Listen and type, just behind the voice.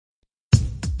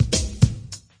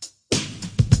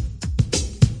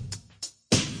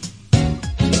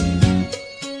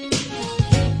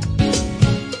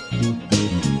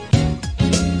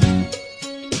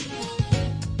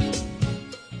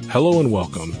Hello and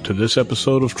welcome to this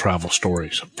episode of Travel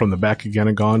Stories from the Back Again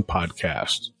and Gone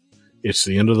podcast. It's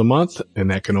the end of the month, and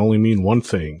that can only mean one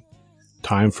thing.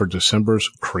 Time for December's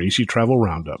Crazy Travel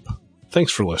Roundup.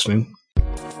 Thanks for listening.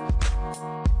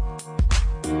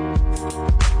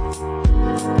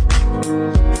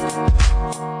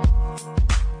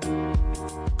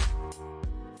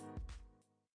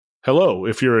 Hello.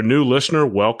 If you're a new listener,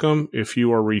 welcome. If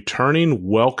you are returning,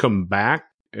 welcome back.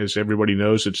 As everybody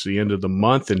knows, it's the end of the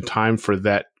month and time for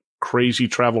that Crazy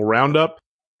Travel Roundup.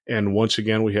 And once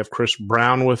again, we have Chris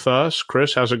Brown with us.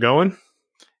 Chris, how's it going?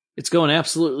 It's going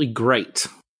absolutely great.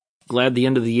 Glad the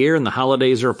end of the year and the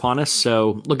holidays are upon us.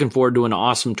 So looking forward to an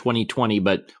awesome 2020,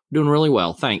 but doing really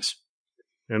well. Thanks.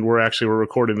 And we're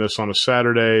recording this on a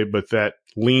Saturday, but that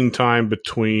lean time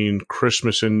between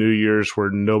Christmas and New Year's where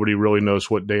nobody really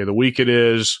knows what day of the week it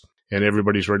is, and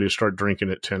everybody's ready to start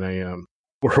drinking at 10 a.m.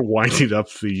 We're winding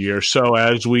up the year. So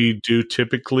as we do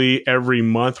typically every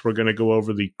month, we're going to go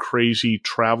over the crazy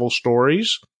travel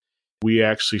stories. We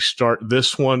actually start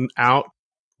this one out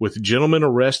with gentleman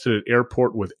arrested at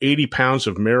airport with 80 pounds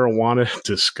of marijuana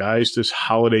disguised as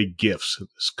holiday gifts.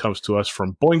 This comes to us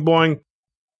from Boing Boing.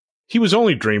 He was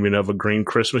only dreaming of a green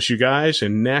Christmas, you guys.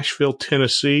 In Nashville,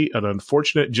 Tennessee, an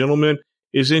unfortunate gentleman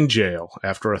is in jail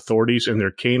after authorities and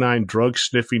their canine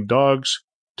drug-sniffing dogs,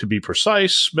 to be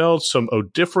precise, smelled some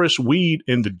odoriferous weed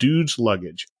in the dude's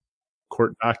luggage.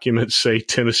 Court documents say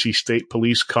Tennessee State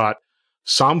Police caught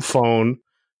Samphone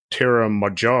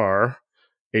Teramajar,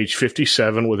 age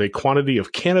 57, with a quantity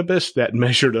of cannabis that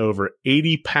measured over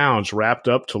 80 pounds wrapped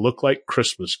up to look like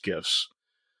Christmas gifts.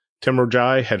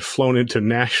 Temerjai had flown into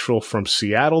Nashville from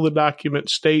Seattle, the document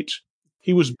states.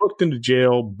 He was booked into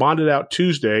jail, bonded out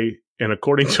Tuesday, and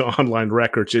according to online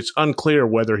records, it's unclear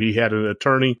whether he had an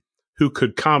attorney who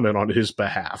could comment on his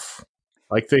behalf.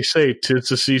 Like they say, 'tis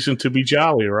the season to be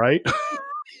jolly, right?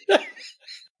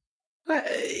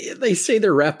 They say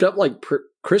they're wrapped up like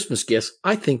Christmas gifts.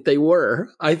 I think they were.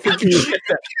 I think he was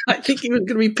going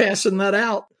to be passing that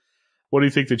out. What do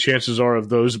you think the chances are of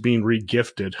those being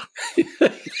regifted?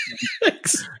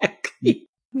 Exactly.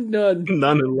 None.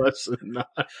 None and less than none.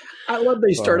 I love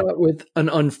they start out with an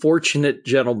unfortunate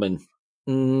gentleman.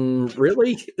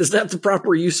 Really? Is that the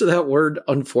proper use of that word,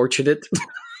 unfortunate?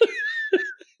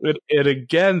 And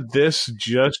again, this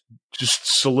just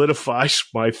solidifies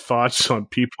my thoughts on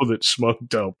people that smoke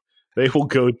dope. They will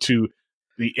go to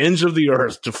the ends of the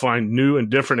earth to find new and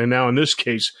different, and now in this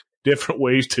case, different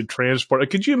ways to transport.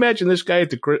 Could you imagine this guy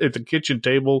at the kitchen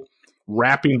table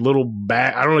wrapping little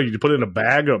bag? I don't know. You put it in a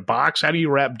bag or a box. How do you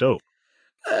wrap dope?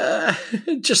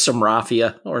 Just some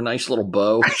raffia or a nice little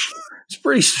bow. It's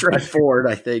pretty straightforward,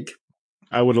 I think.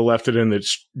 I would have left it in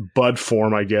its bud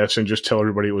form, I guess, and just tell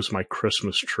everybody it was my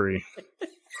Christmas tree.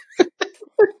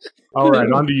 All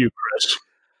right, on to you, Chris.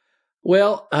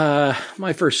 Well,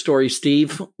 my first story,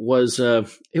 Steve, was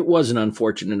it was an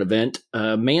unfortunate event.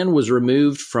 A man was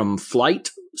removed from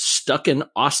flight, stuck in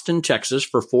Austin, Texas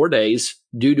for 4 days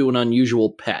due to an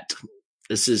unusual pet.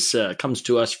 This is comes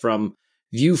to us from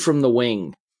View from the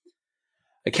Wing.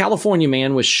 A California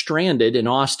man was stranded in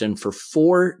Austin for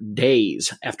 4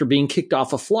 days after being kicked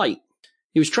off a flight.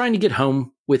 He was trying to get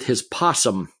home with his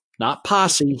possum, not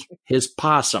posse, his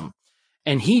possum.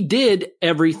 And he did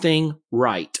everything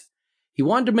right. He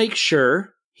wanted to make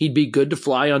sure he'd be good to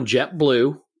fly on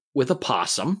JetBlue with a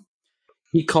possum.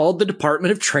 He called the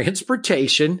Department of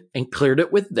Transportation and cleared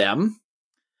it with them.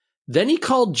 Then he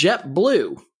called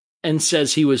JetBlue and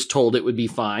says he was told it would be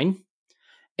fine.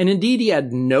 And indeed, he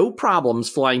had no problems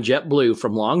flying JetBlue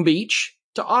from Long Beach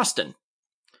to Austin.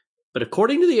 But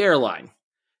according to the airline,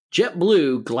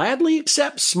 JetBlue gladly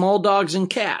accepts small dogs and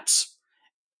cats,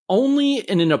 only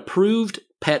in an approved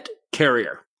pet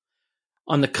carrier.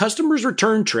 On the customer's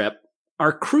return trip,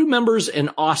 our crew members in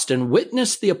Austin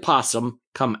witnessed the opossum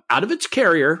come out of its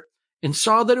carrier and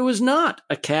saw that it was not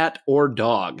a cat or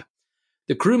dog.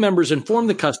 The crew members informed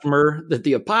the customer that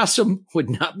the opossum would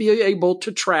not be able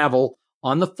to travel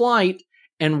on the flight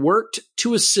and worked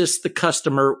to assist the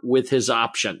customer with his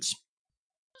options.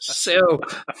 So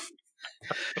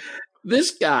this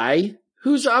guy,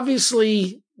 who's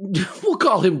obviously, we'll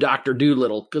call him Dr.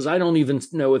 Doolittle, because I don't even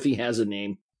know if he has a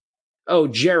name. Oh,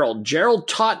 Gerald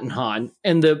Tottenham.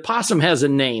 And the possum has a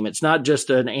name. It's not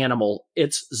just an animal.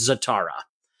 It's Zatara.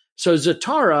 So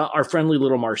Zatara, our friendly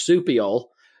little marsupial,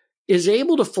 is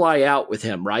able to fly out with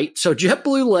him, right? So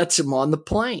JetBlue lets him on the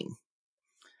plane.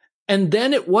 And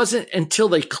then it wasn't until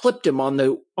they clipped him on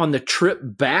the trip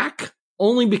back,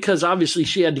 only because obviously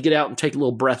she had to get out and take a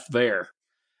little breath of air.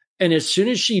 And as soon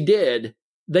as she did,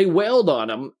 they wailed on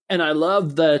him. And I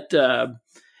love that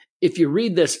if you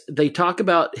read this, they talk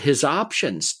about his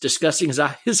options, discussing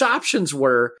his options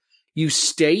were you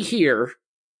stay here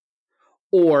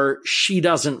or she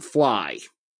doesn't fly.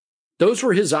 Those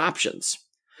were his options.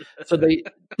 So they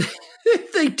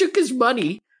they took his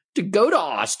money to go to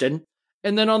Austin,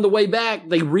 and then on the way back,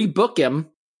 they rebook him.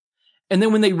 And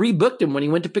then when they rebooked him, when he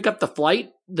went to pick up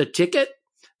the ticket,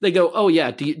 they go, "Oh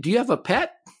yeah, do you have a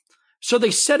pet?" So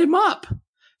they set him up.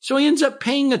 So he ends up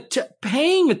paying a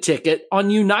ticket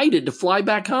on United to fly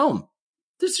back home.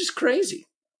 This is crazy.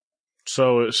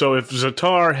 So if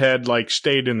Zatar had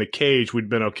stayed in the cage, we'd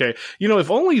been okay.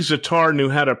 If only Zatar knew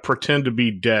how to pretend to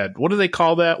be dead. What do they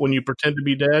call that when you pretend to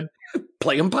be dead?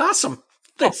 Playing possum.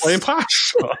 Playing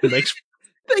possum.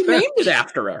 They named it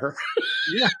after her.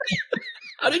 Yeah.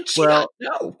 How did she not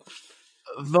know?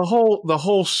 The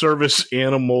whole service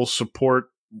animal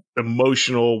support,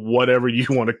 emotional, whatever you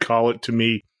want to call it, to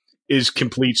me is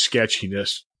complete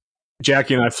sketchiness.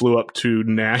 Jackie and I flew up to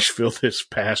Nashville this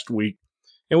past week,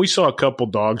 and we saw a couple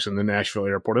dogs in the Nashville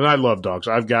airport. And I love dogs.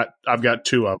 I've got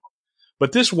two of them.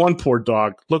 But this one poor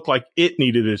dog looked like it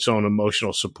needed its own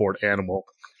emotional support animal.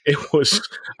 It was,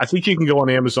 I think you can go on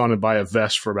Amazon and buy a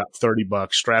vest for about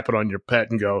 $30, strap it on your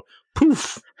pet and go,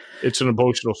 poof, it's an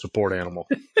emotional support animal.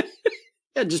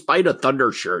 Yeah, just buy a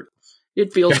Thunder shirt.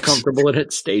 It feels comfortable and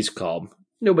it stays calm.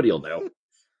 Nobody will know.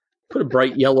 Put a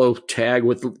bright yellow tag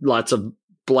with lots of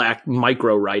black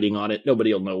micro writing on it.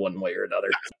 Nobody will know one way or another.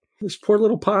 This poor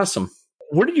little possum.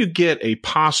 Where do you get a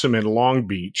possum in Long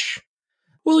Beach?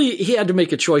 Well, he had to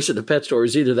make a choice at the pet store. It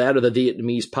was either that or the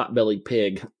Vietnamese pot-bellied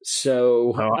pig.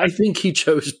 So I think he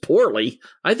chose poorly.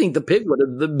 I think the pig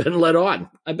would have been let on.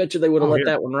 I bet you they would have let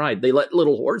that one ride. They let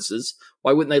little horses.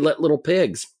 Why wouldn't they let little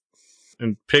pigs?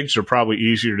 And pigs are probably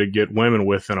easier to get women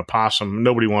with than a possum.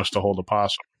 Nobody wants to hold a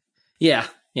possum. Yeah,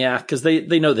 because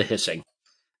they know the hissing.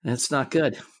 That's not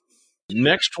good.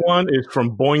 Next one is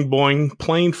from Boing Boing.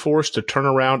 Plane forced to turn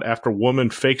around after woman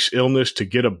fakes illness to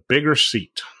get a bigger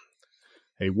seat.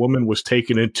 A woman was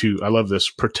taken into, I love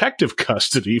this, protective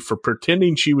custody for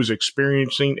pretending she was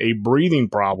experiencing a breathing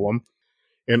problem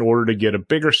in order to get a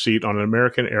bigger seat on an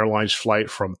American Airlines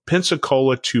flight from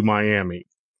Pensacola to Miami.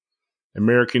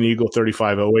 American Eagle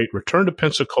 3508 returned to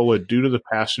Pensacola due to the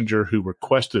passenger who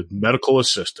requested medical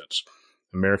assistance.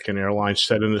 American Airlines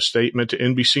said in a statement to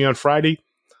NBC on Friday,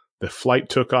 the flight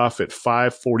took off at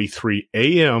 5:43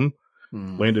 a.m.,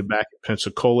 landed back at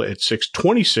Pensacola at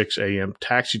 6:26 a.m.,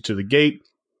 taxied to the gate.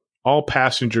 All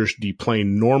passengers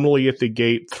deplaned normally at the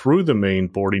gate through the main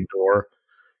boarding door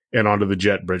and onto the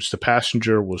jet bridge. The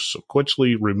passenger was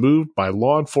sequentially removed by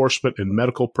law enforcement and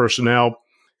medical personnel,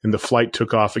 and the flight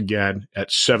took off again at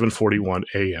 7:41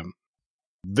 a.m.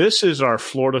 This is our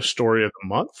Florida story of the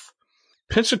month.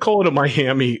 Pensacola to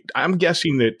Miami, I'm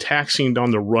guessing that taxiing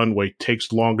on the runway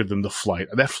takes longer than the flight.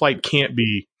 That flight can't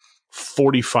be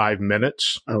 45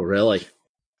 minutes. Oh, really?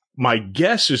 My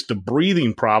guess is the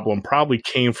breathing problem probably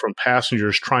came from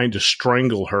passengers trying to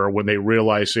strangle her when they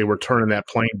realized they were turning that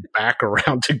plane back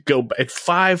around to go at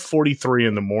 5:43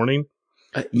 in the morning.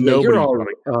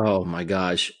 Oh my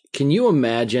gosh. Can you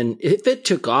imagine if it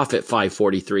took off at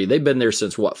 5:43? They've been there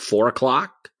since 4:00,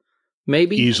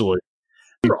 maybe? Easily.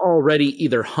 You're already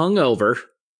either hungover,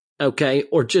 okay,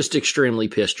 or just extremely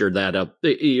pissed you're that up.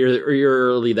 You're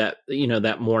early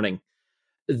that morning.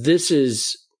 This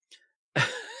is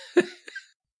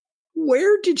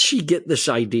where did she get this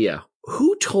idea?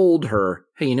 Who told her,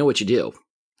 hey, you know what you do?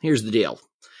 Here's the deal.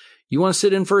 You want to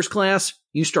sit in first class?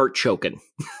 You start choking.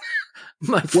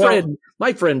 My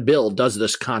friend Bill does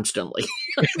this constantly.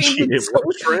 I mean,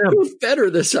 who fed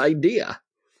her this idea?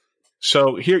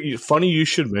 So here, funny you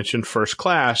should mention first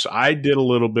class. I did a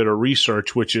little bit of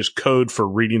research, which is code for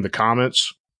reading the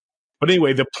comments. But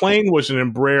anyway, the plane was an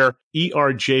Embraer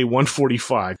ERJ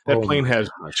 145. That plane has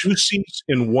 2 seats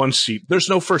and 1 seat. There's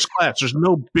no first class. There's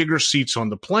no bigger seats on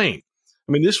the plane.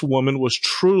 I mean, this woman was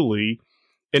truly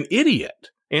an idiot.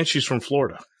 And she's from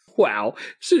Florida. Wow.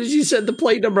 As soon as you said the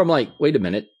plate number, I'm like, wait a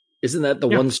minute. Isn't that the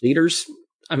one-seaters?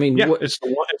 I mean, it's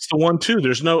the one too.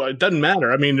 It doesn't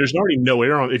matter. I mean, there's already no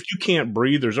air on. If you can't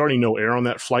breathe, there's already no air on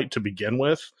that flight to begin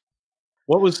with.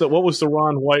 What was the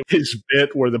Ron White his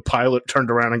bit where the pilot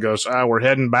turned around and goes, we're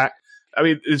heading back? I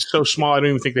mean, it's so small. I don't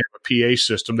even think they have a PA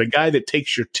system. The guy that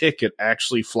takes your ticket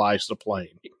actually flies the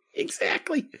plane.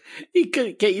 Exactly.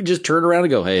 Can't you just turn around and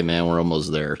go, hey, man, we're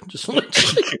almost there. Just you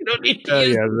don't need to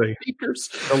use speakers.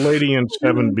 The lady in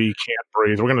 7B can't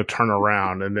breathe. We're going to turn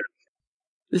around. And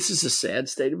this is a sad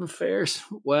state of affairs.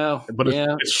 Wow. But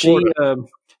it's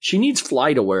she needs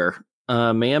FlightAware.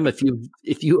 Ma'am, if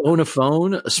you own a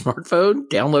smartphone,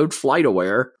 download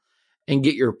FlightAware and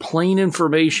get your plane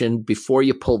information before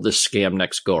you pull this scam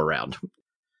next go around.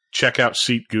 Check out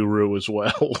Seat Guru as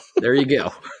well. There you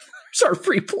go. There's our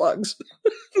free plugs.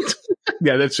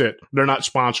 Yeah, that's it. They're not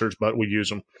sponsors, but we use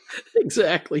them.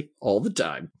 Exactly. All the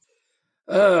time.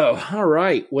 Oh, all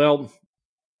right. Well,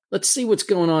 let's see what's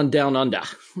going on down under.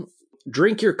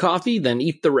 Drink your coffee, then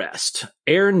eat the rest.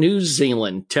 Air New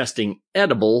Zealand testing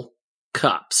edible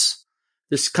cups.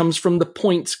 This comes from the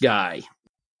Points Guy.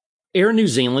 Air New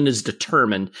Zealand is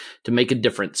determined to make a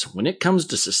difference when it comes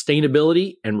to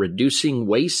sustainability and reducing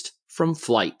waste from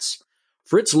flights.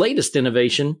 For its latest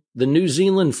innovation, the New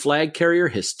Zealand flag carrier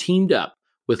has teamed up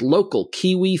with local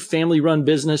Kiwi family-run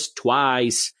business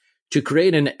Twice to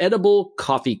create an edible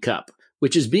coffee cup,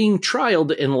 which is being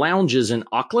trialed in lounges in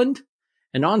Auckland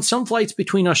and on some flights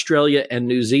between Australia and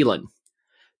New Zealand.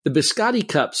 The biscotti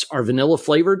cups are vanilla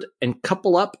flavored and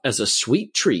couple up as a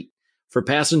sweet treat for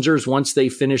passengers once they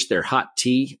finish their hot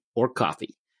tea or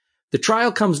coffee. The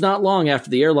trial comes not long after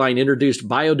the airline introduced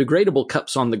biodegradable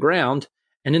cups on the ground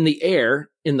and in the air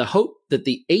in the hope that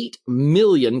the 8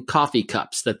 million coffee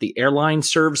cups that the airline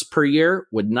serves per year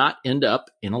would not end up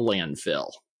in a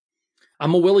landfill.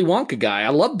 I'm a Willy Wonka guy. I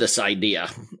love this idea.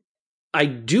 I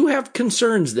do have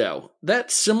concerns, though.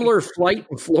 That similar flight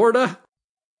in Florida,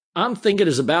 I'm thinking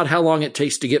is about how long it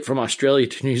takes to get from Australia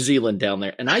to New Zealand down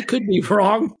there. And I could be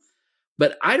wrong,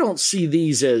 but I don't see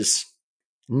these as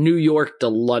New York to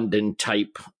London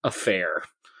type affair.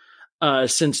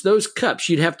 Since those cups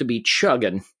you'd have to be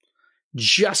chugging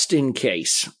just in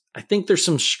case. I think there's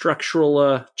some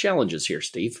structural challenges here,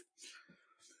 Steve.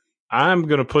 I'm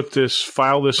going to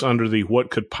file this under the what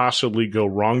could possibly go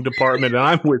wrong department, and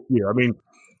I'm with you. I mean,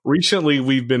 recently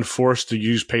we've been forced to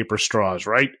use paper straws,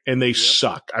 right? And they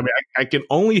suck. I mean, I can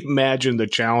only imagine the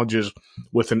challenges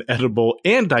with an edible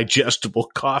and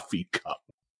digestible coffee cup.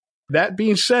 That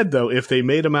being said, though, if they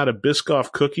made them out of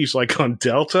Biscoff cookies like on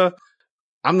Delta,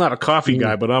 I'm not a coffee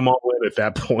guy, but I'm all in at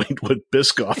that point with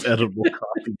Biscoff edible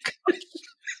coffee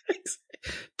cups.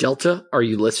 Delta, are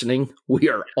you listening? We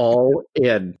are all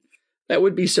in. That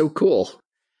would be so cool.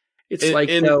 It's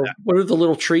what are the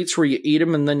little treats where you eat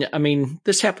them and then, I mean,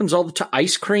 this happens all the time.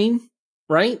 Ice cream,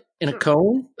 right? In a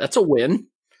cone. That's a win,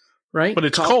 right? But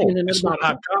it's cold. It's not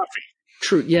hot coffee.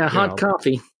 True. Yeah, hot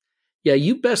coffee. Yeah,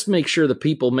 you best make sure the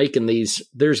people making these,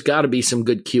 there's got to be some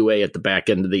good QA at the back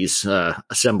end of these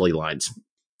assembly lines.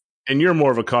 And you're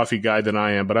more of a coffee guy than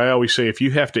I am, but I always say if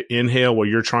you have to inhale while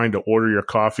you're trying to order your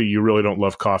coffee, you really don't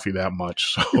love coffee that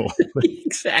much. So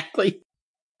Exactly.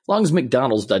 As long as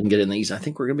McDonald's doesn't get in these, I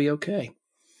think we're going to be okay.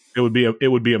 It would be a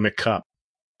McCup.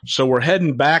 So we're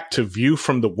heading back to View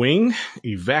from the Wing.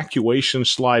 Evacuation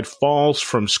slide falls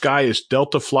from sky as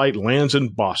Delta flight lands in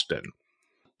Boston.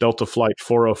 Delta Flight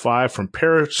 405 from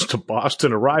Paris to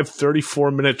Boston arrived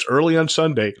 34 minutes early on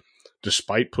Sunday,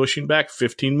 despite pushing back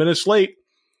 15 minutes late.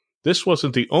 This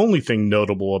wasn't the only thing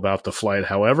notable about the flight,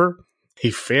 however.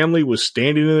 A family was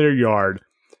standing in their yard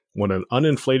when an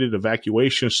uninflated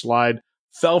evacuation slide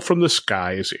fell from the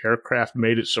sky as the aircraft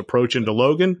made its approach into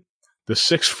Logan. The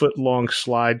 6-foot-long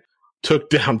slide took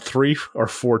down 3 or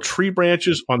 4 tree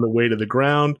branches on the way to the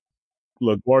ground.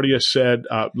 LaGuardia,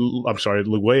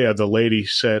 the lady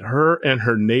said her and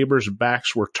her neighbors'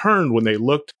 backs were turned when they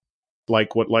looked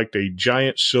like a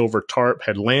giant silver tarp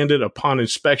had landed. Upon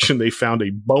inspection, they found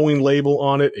a Boeing label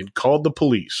on it and called the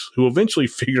police, who eventually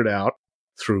figured out,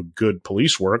 through good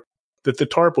police work, that the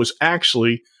tarp was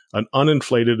actually an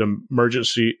uninflated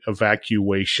emergency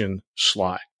evacuation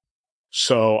slide.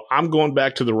 So I'm going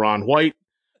back to the Ron White.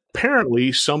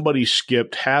 Apparently, somebody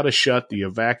skipped how to shut the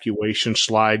evacuation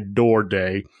slide door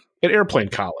day at Airplane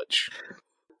College.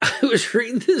 I was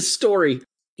reading this story.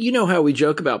 You know how we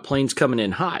joke about planes coming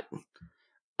in hot.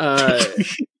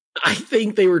 I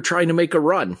think they were trying to make a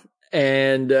run,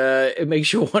 and it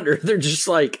makes you wonder. They're just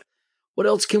like, what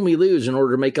else can we lose in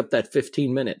order to make up that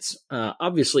 15 minutes?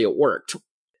 Obviously, it worked.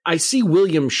 I see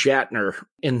William Shatner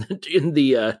in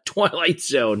the Twilight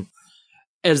Zone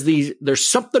as there's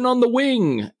something on the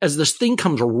wing as this thing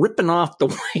comes ripping off the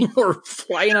wing or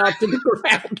flying off to the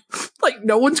ground. Like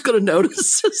no one's going to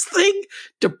notice this thing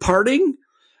departing.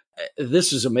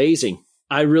 This is amazing.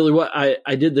 I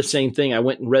did the same thing. I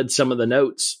went and read some of the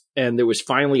notes, and there was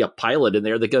finally a pilot in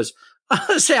there that goes,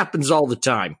 this happens all the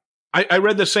time. I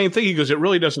read the same thing. He goes, it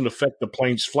really doesn't affect the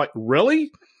plane's flight. Really?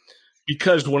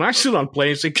 Because when I sit on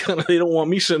planes, they don't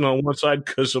want me sitting on one side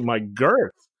because of my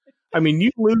girth. I mean,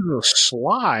 you lose a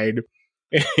slide,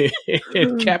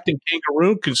 and Captain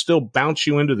Kangaroo can still bounce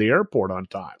you into the airport on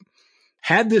time.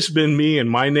 Had this been me in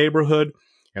my neighborhood,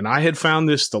 and I had found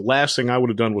this, the last thing I would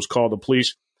have done was call the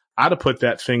police. I'd have put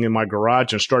that thing in my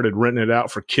garage and started renting it out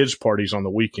for kids' parties on the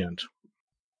weekend.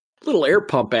 Little air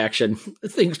pump action. The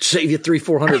thing save you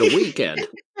 $300-400 a weekend.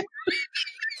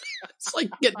 It's like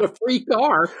getting a free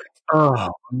car. Oh,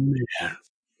 man.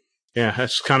 Yeah,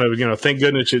 that's kind of, thank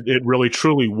goodness it really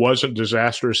truly wasn't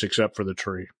disastrous except for the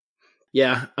tree.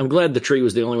 Yeah, I'm glad the tree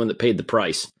was the only one that paid the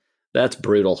price. That's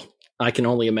brutal. I can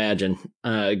only imagine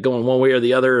going one way or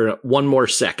the other, one more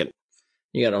second.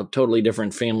 You got a totally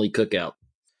different family cookout.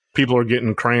 People are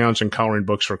getting crayons and coloring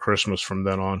books for Christmas from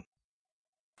then on.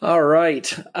 All right.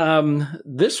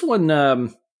 This one,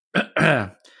 this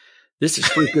is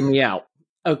freaking me out.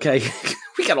 Okay.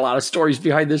 We got a lot of stories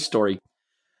behind this story.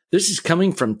 This is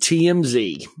coming from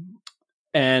TMZ.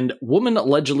 And woman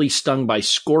allegedly stung by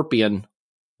scorpion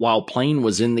while plane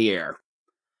was in the air.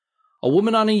 A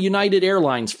woman on a United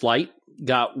Airlines flight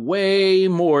got way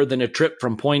more than a trip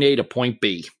from point A to point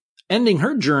B, ending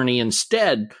her journey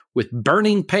instead with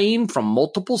burning pain from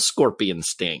multiple scorpion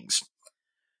stings.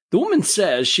 The woman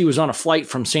says she was on a flight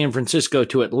from San Francisco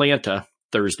to Atlanta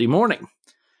Thursday morning.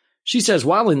 She says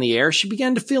while in the air, she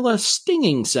began to feel a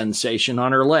stinging sensation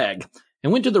on her leg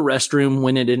and went to the restroom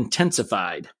when it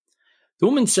intensified. The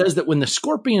woman says that when the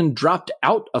scorpion dropped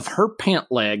out of her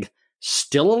pant leg,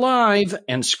 still alive,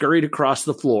 and scurried across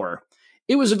the floor,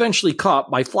 it was eventually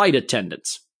caught by flight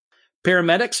attendants.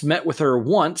 Paramedics met with her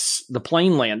once the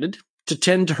plane landed to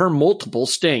tend to her multiple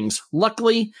stings.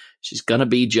 Luckily, she's going to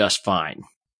be just fine.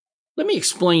 Let me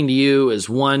explain to you, as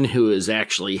one who has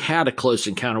actually had a close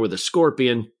encounter with a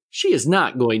scorpion, she is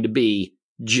not going to be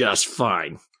just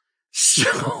fine.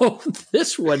 So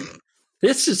this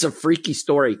is a freaky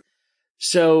story.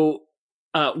 So,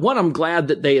 one, I'm glad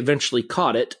that they eventually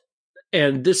caught it.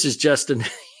 And this is just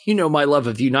my love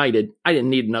of United. I didn't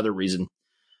need another reason.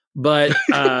 But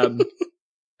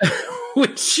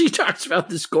when she talks about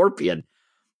the scorpion,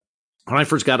 when I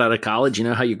first got out of college, you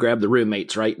know how you grab the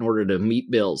roommates, right, in order to meet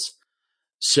bills.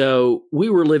 So we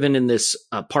were living in this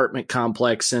apartment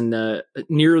complex and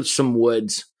near some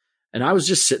woods. And I was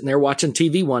just sitting there watching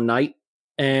TV one night.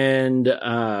 And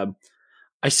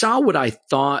I saw what I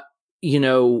thought,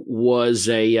 was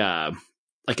a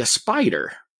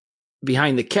spider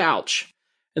behind the couch.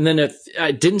 And then if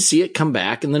I didn't see it come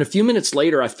back. And then a few minutes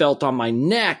later, I felt on my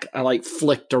neck, I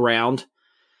flicked around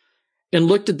and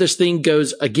looked at this thing,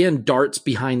 goes again, darts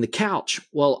behind the couch.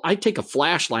 Well, I take a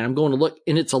flashlight. I'm going to look,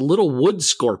 and it's a little wood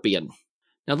scorpion.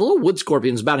 Now, the little wood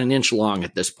scorpion is about an inch long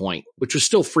at this point, which was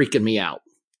still freaking me out.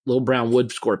 Little brown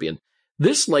wood scorpion.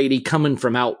 This lady coming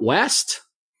from out west,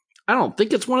 I don't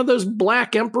think it's one of those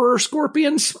black emperor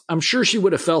scorpions. I'm sure she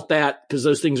would have felt that because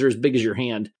those things are as big as your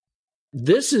hand.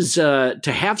 This is, to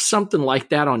have something like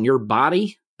that on your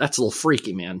body, that's a little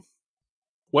freaky, man.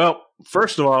 Well,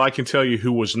 first of all, I can tell you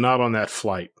who was not on that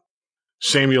flight.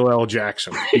 Samuel L.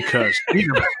 Jackson, because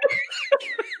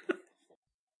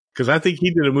I think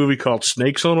he did a movie called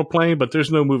Snakes on a Plane, but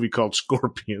there's no movie called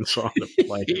Scorpions on the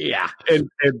plane. Yeah. And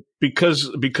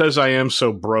because I am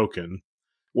so broken,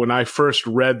 when I first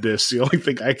read this, the only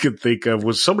thing I could think of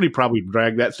was somebody probably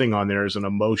dragged that thing on there as an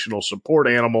emotional support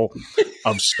animal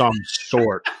of some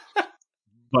sort.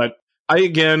 But I,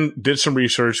 again, did some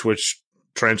research, which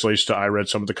translates to I read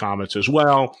some of the comments as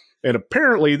well. And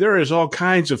apparently there is all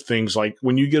kinds of things, like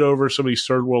when you get over some of these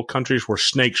third world countries where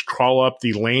snakes crawl up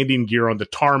the landing gear on the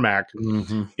tarmac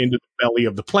into the belly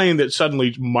of the plane, that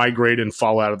suddenly migrate and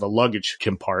fall out of the luggage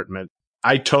compartment.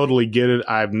 I totally get it.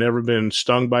 I've never been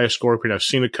stung by a scorpion. I've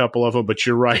seen a couple of them, but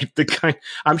you're right.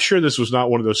 I'm sure this was not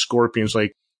one of those scorpions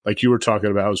like you were talking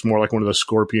about. It was more like one of those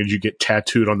scorpions you get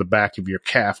tattooed on the back of your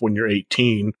calf when you're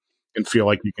 18 and feel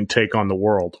like you can take on the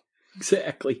world.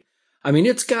 Exactly. I mean,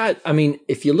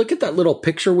 if you look at that little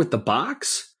picture with the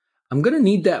box, I'm going to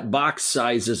need that box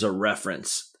size as a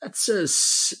reference. That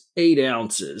says 8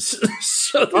 ounces.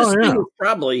 So this thing is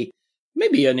probably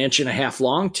maybe 1.5 inches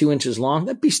long, 2 inches long.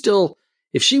 That'd be still,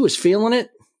 if she was feeling it,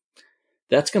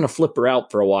 that's going to flip her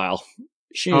out for a while.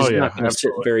 She's not going to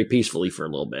sit very peacefully for a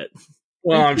little bit.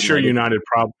 Well, I'm sure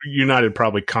United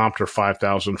probably comped her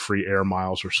 5,000 free air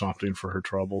miles or something for her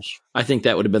troubles. I think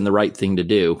that would have been the right thing to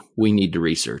do. We need to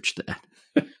research that.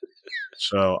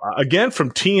 So, again,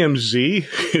 from TMZ,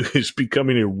 who is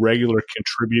becoming a regular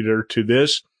contributor to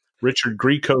this, Richard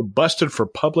Grieco busted for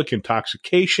public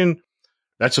intoxication.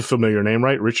 That's a familiar name,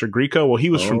 right? Richard Grieco. Well,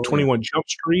 he was from 21 Jump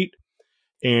Street,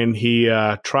 and he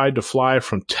tried to fly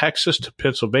from Texas to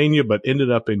Pennsylvania, but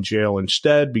ended up in jail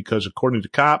instead because, according to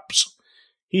cops,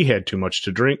 he had too much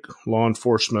to drink. Law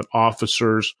enforcement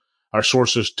officers, our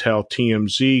sources tell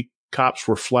TMZ, cops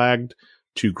were flagged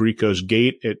to Grieco's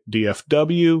gate at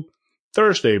DFW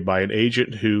Thursday by an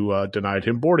agent who denied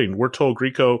him boarding. We're told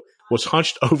Grieco was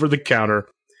hunched over the counter,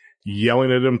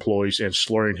 yelling at employees and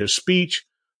slurring his speech.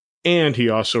 and he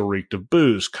also reeked of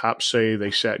booze. Cops say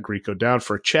they sat Grieco down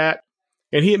for a chat,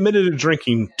 and he admitted to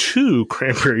drinking 2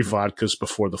 cranberry vodkas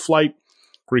before the flight.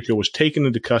 Grieco was taken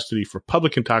into custody for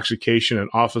public intoxication, and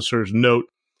officers note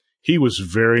he was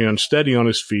very unsteady on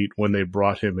his feet when they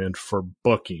brought him in for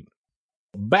booking.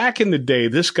 Back in the day,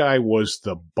 this guy was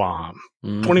the bomb.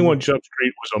 21 Jump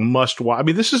Street was a must-watch. I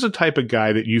mean, this is the type of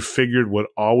guy that you figured would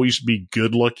always be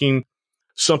good-looking.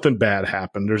 Something bad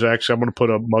happened. I'm going to put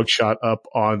a mugshot up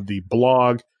on the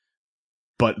blog,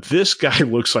 but this guy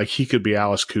looks like he could be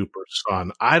Alice Cooper's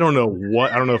son. I don't know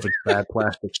if it's bad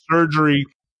plastic surgery,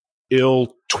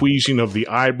 ill tweezing of the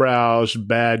eyebrows,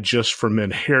 bad just for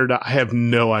men hair dye. I have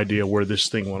no idea where this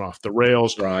thing went off the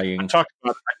rails. Trying.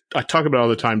 I talk about it all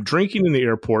the time. Drinking in the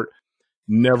airport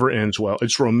never ends well.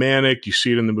 It's romantic. You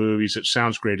see it in the movies. It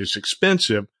sounds great. It's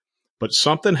expensive, but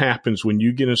something happens when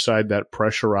you get inside that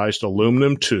pressurized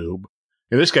aluminum tube.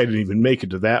 And this guy didn't even make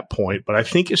it to that point, but I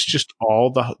think it's just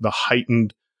all the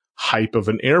heightened hype of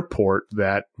an airport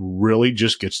that really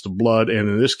just gets the blood, and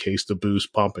in this case, the booze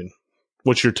pumping.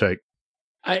 What's your take?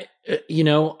 I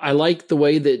like the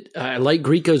way that I like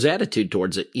Grieco's attitude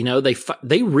towards it.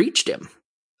 They reached him,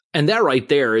 and that right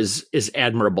there is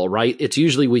admirable, right? It's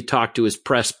usually we talk to his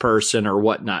press person or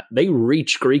whatnot. They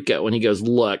reach Grieco, and he goes,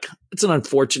 "Look, it's an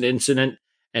unfortunate incident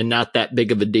and not that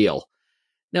big of a deal."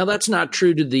 Now, that's not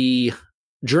true to the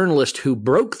journalist who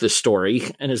broke the story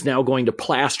and is now going to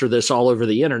plaster this all over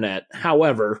the internet.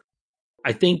 However,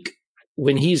 I think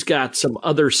when he's got some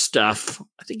other stuff,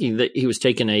 I think he was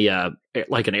taking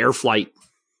like an air flight,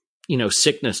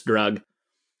 sickness drug.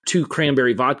 2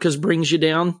 cranberry vodkas brings you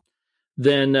down.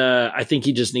 Then I think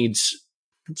he just needs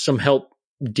some help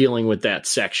dealing with that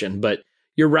section. But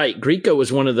you're right. Grieco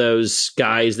was one of those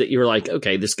guys that you're like,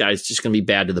 okay, this guy's just going to be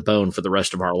bad to the bone for the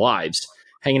rest of our lives,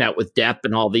 hanging out with Depp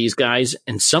and all these guys.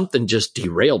 And something just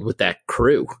derailed with that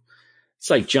crew. It's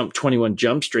like 21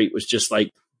 Jump Street was just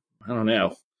like, I don't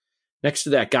know, next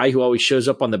to that guy who always shows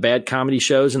up on the bad comedy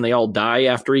shows and they all die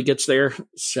after he gets there.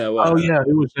 So,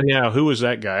 who was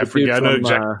that guy? I forget. I know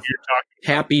exactly who you're talking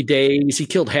about. Happy Days. He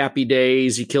killed Happy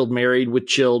Days. He killed Married with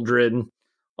Children.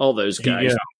 All those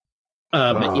guys.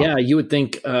 But yeah, you would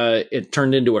think it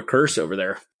turned into a curse over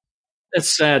there.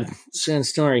 That's sad. Sad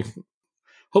story.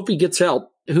 Hope he gets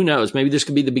help. Who knows? Maybe this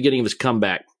could be the beginning of his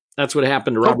comeback. That's what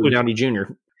happened to Robert Downey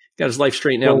Jr. Got his life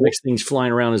straightened out. Next thing's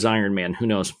flying around as Iron Man. Who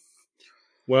knows?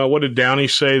 Well, what did Downey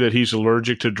say? That he's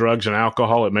allergic to drugs and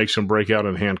alcohol. It makes him break out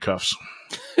in handcuffs.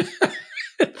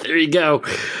 There you go.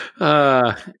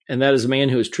 And that is a man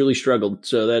who has truly struggled.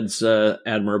 So that's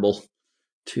admirable.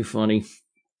 Too funny.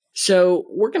 So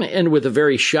we're going to end with a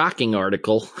very shocking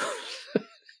article.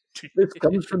 This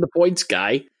comes from the Points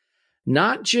Guy.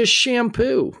 Not just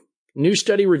shampoo. New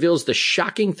study reveals the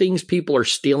shocking things people are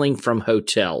stealing from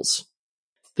hotels.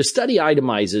 The study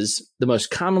itemizes the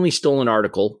most commonly stolen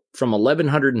article from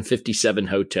 1,157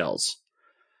 hotels,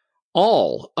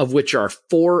 all of which are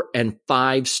 4- and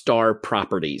 5-star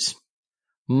properties.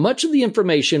 Much of the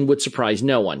information would surprise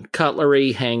no one: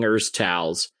 cutlery, hangers,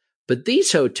 towels. But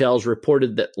these hotels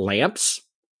reported that lamps,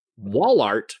 wall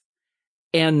art,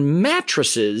 and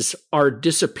mattresses are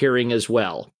disappearing as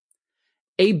well.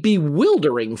 A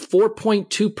bewildering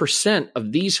 4.2%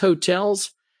 of these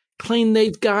hotels claim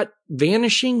they've got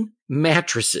vanishing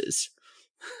mattresses.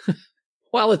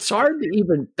 While it's hard to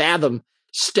even fathom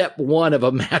step 1 of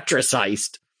a mattress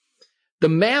heist, the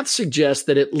math suggests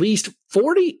that at least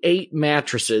 48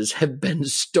 mattresses have been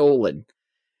stolen.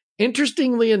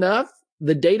 Interestingly enough,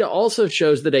 the data also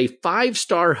shows that a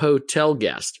 5-star hotel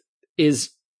guest is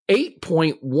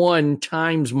 8.1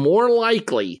 times more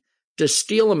likely to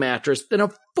steal a mattress than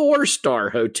a 4-star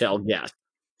hotel guest.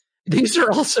 These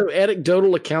are also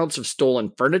anecdotal accounts of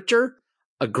stolen furniture,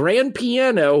 a grand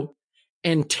piano,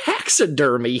 and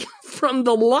taxidermy from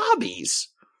the lobbies.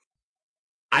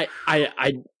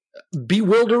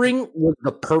 Bewildering was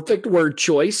the perfect word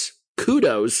choice.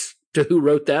 Kudos to who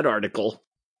wrote that article.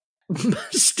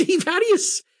 Steve, how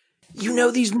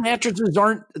do these mattresses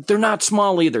they're not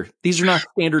small either. These are not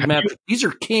standard mattresses. These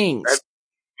are kings.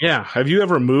 Yeah. Have you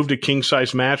ever moved a king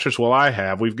size mattress? Well, I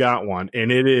have. We've got one,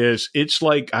 and it's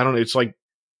like, I don't know. It's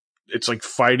like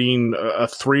fighting a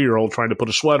 3-year-old trying to put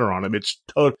a sweater on him. It's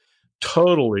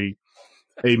totally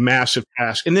a massive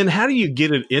task. And then how do you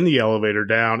get it in the elevator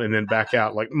down and then back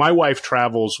out? Like my wife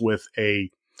travels with she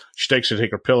takes to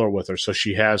take her pillow with her. So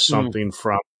she has something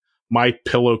from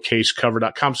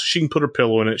mypillowcasecover.com, so she can put her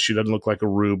pillow in it. She doesn't look like a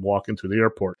rube walking through the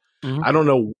airport. Mm-hmm. I don't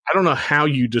know how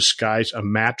you disguise a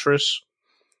mattress,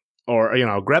 or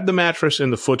grab the mattress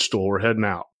and the footstool. We're heading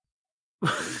out.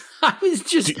 I was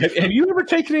just. Have you ever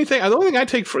taken anything? The only thing I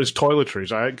take is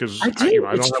toiletries. I do.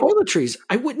 I It's don't have. toiletries.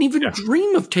 I wouldn't even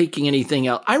dream of taking anything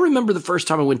else. I remember the first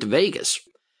time I went to Vegas,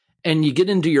 and you get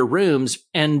into your rooms,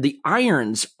 and the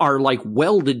irons are like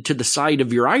welded to the side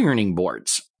of your ironing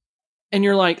boards, and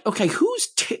you're like, okay,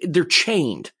 they're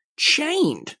chained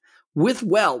with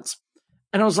welds,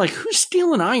 and I was like, who's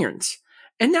stealing irons?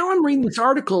 And now I'm reading this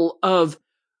article of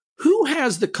who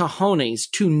has the cojones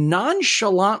to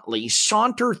nonchalantly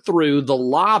saunter through the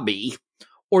lobby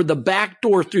or the back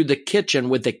door through the kitchen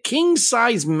with a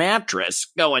king-size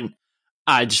mattress going,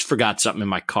 I just forgot something in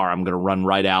my car. I'm going to run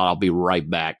right out. I'll be right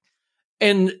back.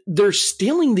 And they're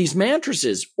stealing these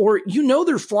mattresses, or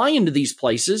they're flying to these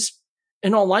places.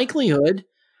 In all likelihood,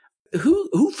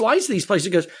 who flies to these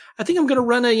places goes, I think I'm going to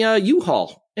rent a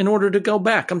U-Haul in order to go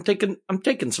back. I'm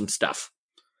taking some stuff.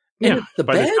 And Yeah,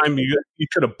 by the time you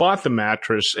could have bought the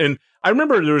mattress. And I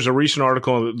remember there was a recent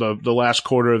article the last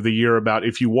quarter of the year about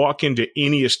if you walk into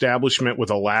any establishment with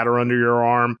a ladder under your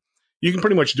arm, you can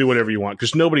pretty much do whatever you want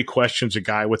because nobody questions a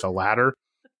guy with a ladder.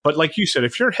 But like you said,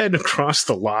 if you're heading across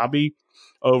the lobby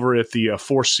over at the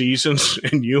Four Seasons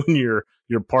and you and your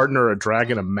partner are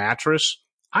dragging a mattress,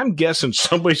 I'm guessing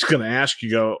somebody's going to ask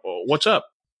you, oh, what's up?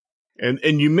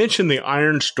 And you mentioned the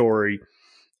iron story.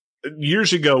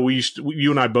 Years ago,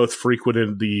 you and I both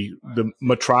frequented the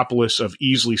metropolis of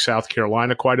Easley, South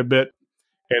Carolina, quite a bit.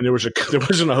 And there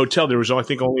wasn't a hotel. There was, I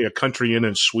think, only a Country Inn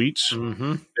and Suites there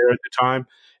at the time.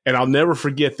 And I'll never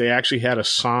forget, they actually had a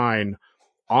sign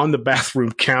on the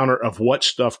bathroom counter of what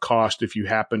stuff cost if you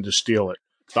happened to steal it.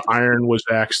 The iron was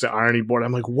X, the ironing board.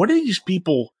 I'm like, what are these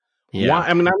people? Yeah.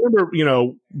 I mean, I remember,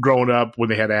 growing up when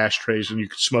they had ashtrays and you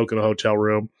could smoke in a hotel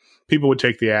room. People would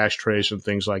take the ashtrays and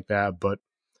things like that, but.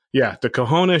 Yeah, the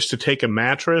cojones to take a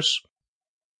mattress,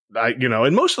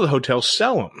 and most of the hotels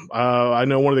sell them. I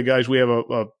know one of the guys, we have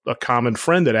a common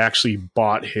friend that actually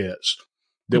bought his.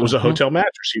 There was a hotel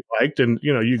mattress he liked, and,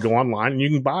 you go online and you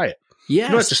can buy it. Yes.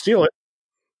 You don't have to steal it.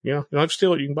 You don't have to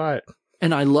steal it. You can buy it.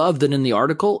 And I love that in the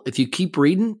article, if you keep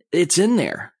reading, it's in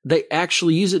there. They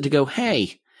actually use it to go,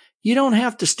 hey, you don't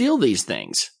have to steal these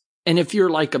things. And if you're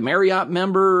like a Marriott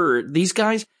member or these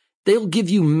guys, they'll give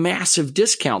you massive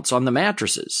discounts on the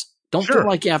mattresses. Don't feel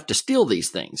like you have to steal these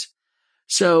things.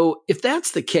 So if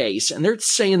that's the case, and they're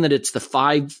saying that it's the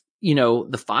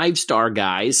 5-star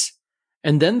guys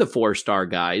and then the 4-star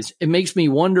guys, it makes me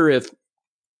wonder if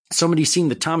somebody's seen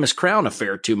the Thomas Crown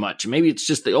Affair too much. Maybe it's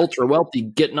just the ultra wealthy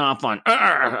getting off on,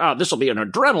 this will be an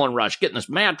adrenaline rush getting this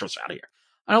mattress out of here.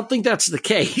 I don't think that's the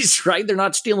case, right? They're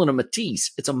not stealing a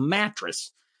Matisse. It's a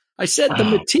mattress. I said the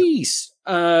Matisse.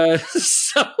 So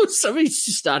somebody's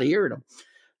just not hearing them.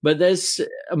 But that's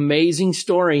amazing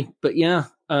story. But yeah,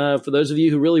 for those of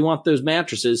you who really want those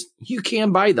mattresses, you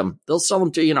can buy them. They'll sell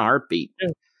them to you in a heartbeat. Yeah.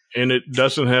 And it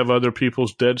doesn't have other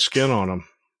people's dead skin on them,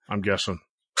 I'm guessing.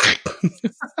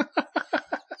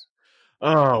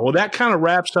 Oh, well, that kind of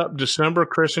wraps up December.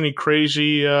 Chris, any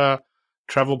crazy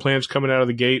travel plans coming out of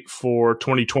the gate for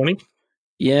 2020?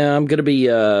 Yeah, I'm gonna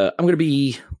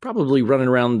be probably running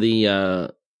around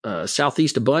the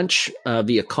southeast a bunch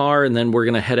via car, and then we're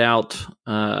gonna head out.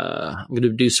 I'm gonna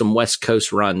do some West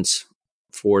Coast runs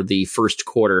for the first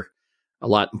quarter. A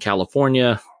lot in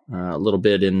California, a little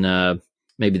bit in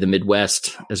maybe the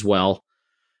Midwest as well.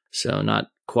 So not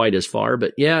quite as far,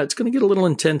 but yeah, it's gonna get a little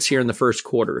intense here in the first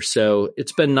quarter. So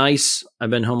it's been nice.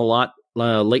 I've been home a lot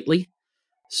lately,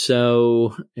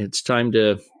 so it's time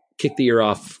to kick the year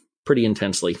off pretty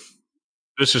intensely.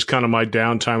 This is kind of my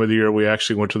downtime of the year. We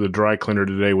actually went to the dry cleaner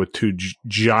today with two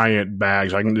giant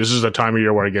bags. This is the time of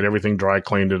year where I get everything dry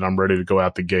cleaned and I'm ready to go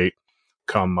out the gate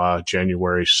come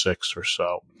January 6th or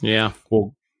so. Yeah.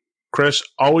 Well, Chris,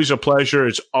 always a pleasure.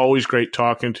 It's always great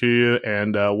talking to you,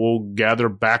 and we'll gather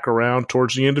back around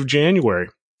towards the end of January.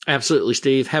 Absolutely,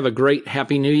 Steve. Have a great,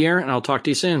 happy new year, and I'll talk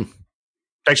to you soon.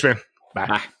 Thanks, man. Bye.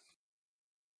 Bye.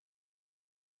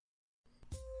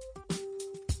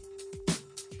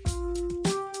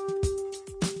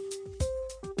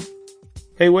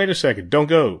 Hey, wait a second. Don't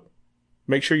go.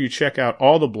 Make sure you check out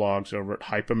all the blogs over at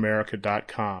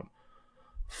hypeamerica.com.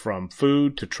 From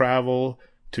food to travel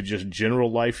to just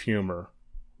general life humor,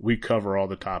 we cover all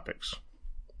the topics.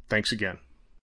 Thanks again.